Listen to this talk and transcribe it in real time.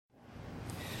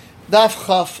Daf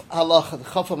Chaf Halacha, the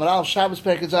Chaf Amaral, Shabbos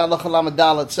Perek Zayin Halacha Lamed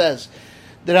Dalet says,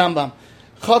 the Rambam,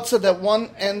 Chotza, that one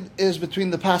end is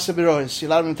between the Pasa B'rois. You're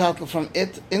allowed to be metatl from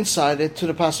it, inside it, to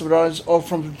the Pasa B'rois, or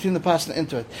from between the Pasa and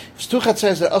into it. If it's two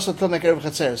Chatzeres, they're also till make Erev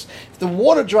Chatzeres. If the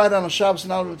water dried on a Shabbos,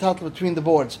 you're allowed to be metatl between the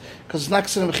boards, because it's not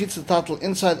considered Mechitza Tatl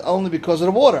inside only because of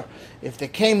the water. If there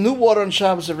came new water on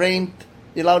Shabbos, it rained,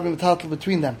 you're allowed to be metatl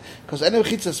between them. Because any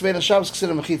mechitza that's made on Shabbos is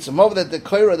considered mechitza. Moreover, that the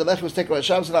koira, the lechem was taken by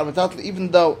Shabbos, you're allowed to be metatl,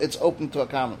 even though it's open to a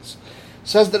commons.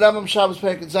 Says the Rambam, Shabbos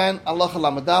Perek Zayin, Halacha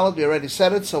Lamed Dalet, we already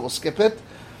said it, so we'll skip it.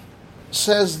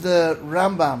 Says the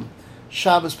Rambam,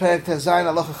 Shabbos Perek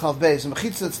Zayin, Halacha Chav Beis, the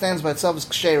mechitza that stands by itself is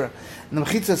kshera. And the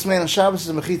mechitza that's made on Shabbos is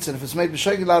a mechitza. And if it's made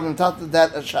b'shogeg, you're allowed to be metatl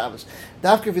that at Shabbos.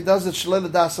 Dafka, if he does it, shalei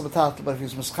l'das metatl. But if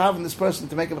he's mischav this person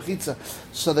to make a mechitza,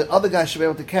 so the other guy should be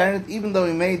able to carry it, even though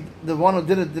he made the one who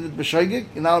did it b'shogeg,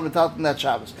 you're not metatl in that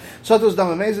Shabbos. So it was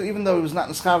done amazing, even though he was not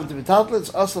mischav to metatl,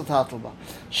 it's also tatlba.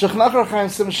 Shechnachar chaim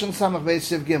sim shin samach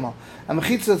beis siv gimel. A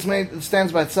mechitza that's made, it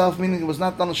stands by itself, meaning it was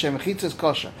not done on Shem. Mechitza is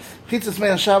kosher. Mechitza that's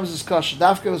made on Shabbos is kosher.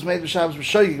 Dafka was made b'Shabbos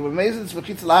b'shogeg. But amazing, it's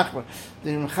mechitza l'achbar.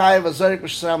 The mechayev azarik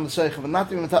b'shasram l'soicha, but not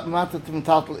to be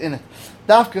metatl in it.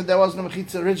 Dafka, there was no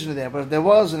mechitza originally there, but if there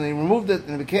was, and he removed it,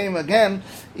 and it became again,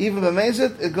 even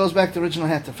b'mezit, it goes back to original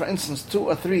heter. For instance, 2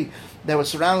 or 3, they were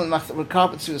surrounded with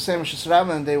carpets, the same as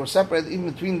surrounded, and they were separated,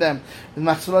 even between them, the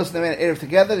machzalos, they made an erev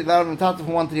together, they allowed them metatl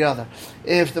from one to the other.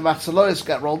 If the machzalos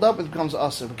got rolled up, it becomes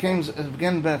aser. It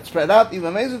began spread out,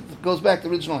 even b'mezit, it goes back to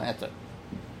original heter.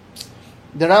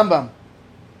 The Rambam,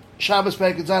 Shabbos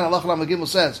Perek Zayin Halacha Lamed Gimel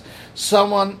says,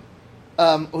 someone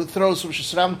who throws from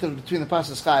Shesram between the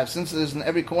Pasas Chayiv, since there's in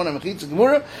every corner Mechitza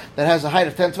Gemura that has a height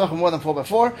of 10 tvachim, more than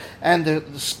 4x4, and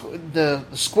the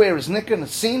square is nicker and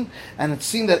it's seen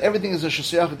that everything is a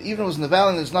Shesayachid. Even if it was in the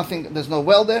valley and there's no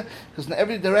well there, because in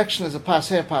every direction there's a pass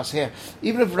here.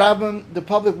 Even if Rabbim, the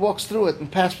public walks through it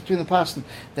and pass between the passen,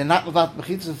 they're not without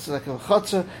Mechitza, it's like a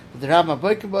Chotzer, the Rabbim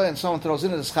Aboikaboy, and someone throws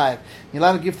in it as Chayiv. You're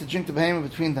allowed to give the drink to Behemah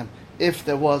between them, if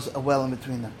there was a well in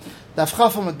between them. Daf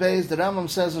Chafam at Beis, the Rambam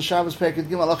says in Shabbos Perek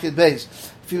Gimel Halacha at Beis,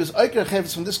 if he was Oiker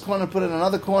Chayfetz from this corner, put it in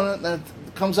another corner, then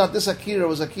it comes out this Akira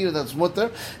was Akira that's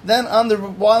mutter, then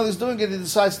while he's doing it, he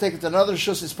decides to take it to another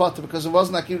Shus his potter, because it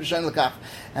wasn't Akira Shein Lekach,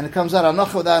 and it comes out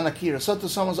Anocha without an Akira. So to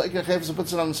someone's Oiker Chayfetz and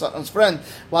puts it on his friend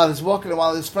while he's walking, and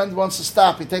while his friend wants to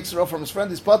stop, he takes it off from his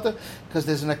friend his potter, because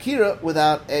there's an Akira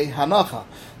without a Hanocha.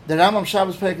 The Rambam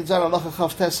Shabbos Perek Zayin Halacha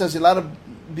Chav Tes says you're allowed to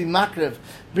be makriv,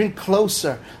 bring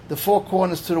closer the 4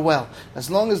 corners to the well, as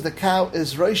long as the cow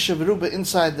is roisha v'ruba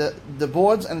inside the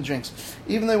boards and drinks.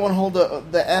 Even though you want to hold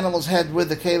the animal's head with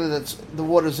the keli that's the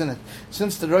water's in it,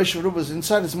 since the roisha v'ruba is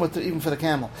inside, it's mutter even for the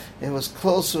camel. If it was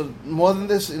closer, more than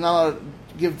this, you're not allowed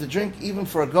to give the drink, even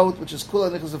for a goat, which is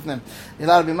kula nichos of nim. You're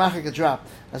allowed to be machik a drop,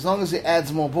 as long as he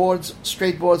adds more boards,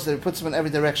 straight boards, that he puts them in every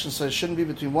direction, so it shouldn't be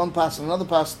between one pass and another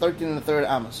pass, 13 and a third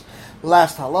amos.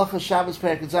 Last halacha, Shabbos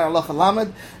Perek Zayin Halacha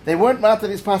Lamed. They weren't matter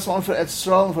these passes on for Etz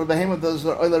Yisrael and for Behemah, those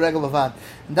are oil regel bavad.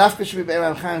 And Dafka should be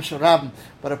Be'er Chaim Sharabim.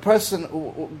 But a person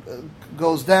who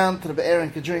goes down to the Be'er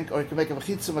and can drink, or he can make a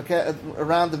mechitza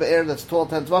around the Be'er that's tall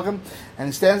 10 tvachim, and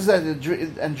he stands there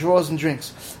and draws and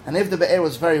drinks. And if the Be'er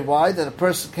was very wide, that a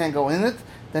person can't go in it,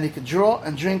 then he could draw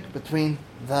and drink between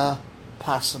the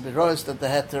Pasa B'rois that the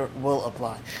heter will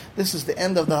apply. This is the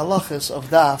end of the halachas of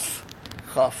Daf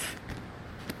Chaf.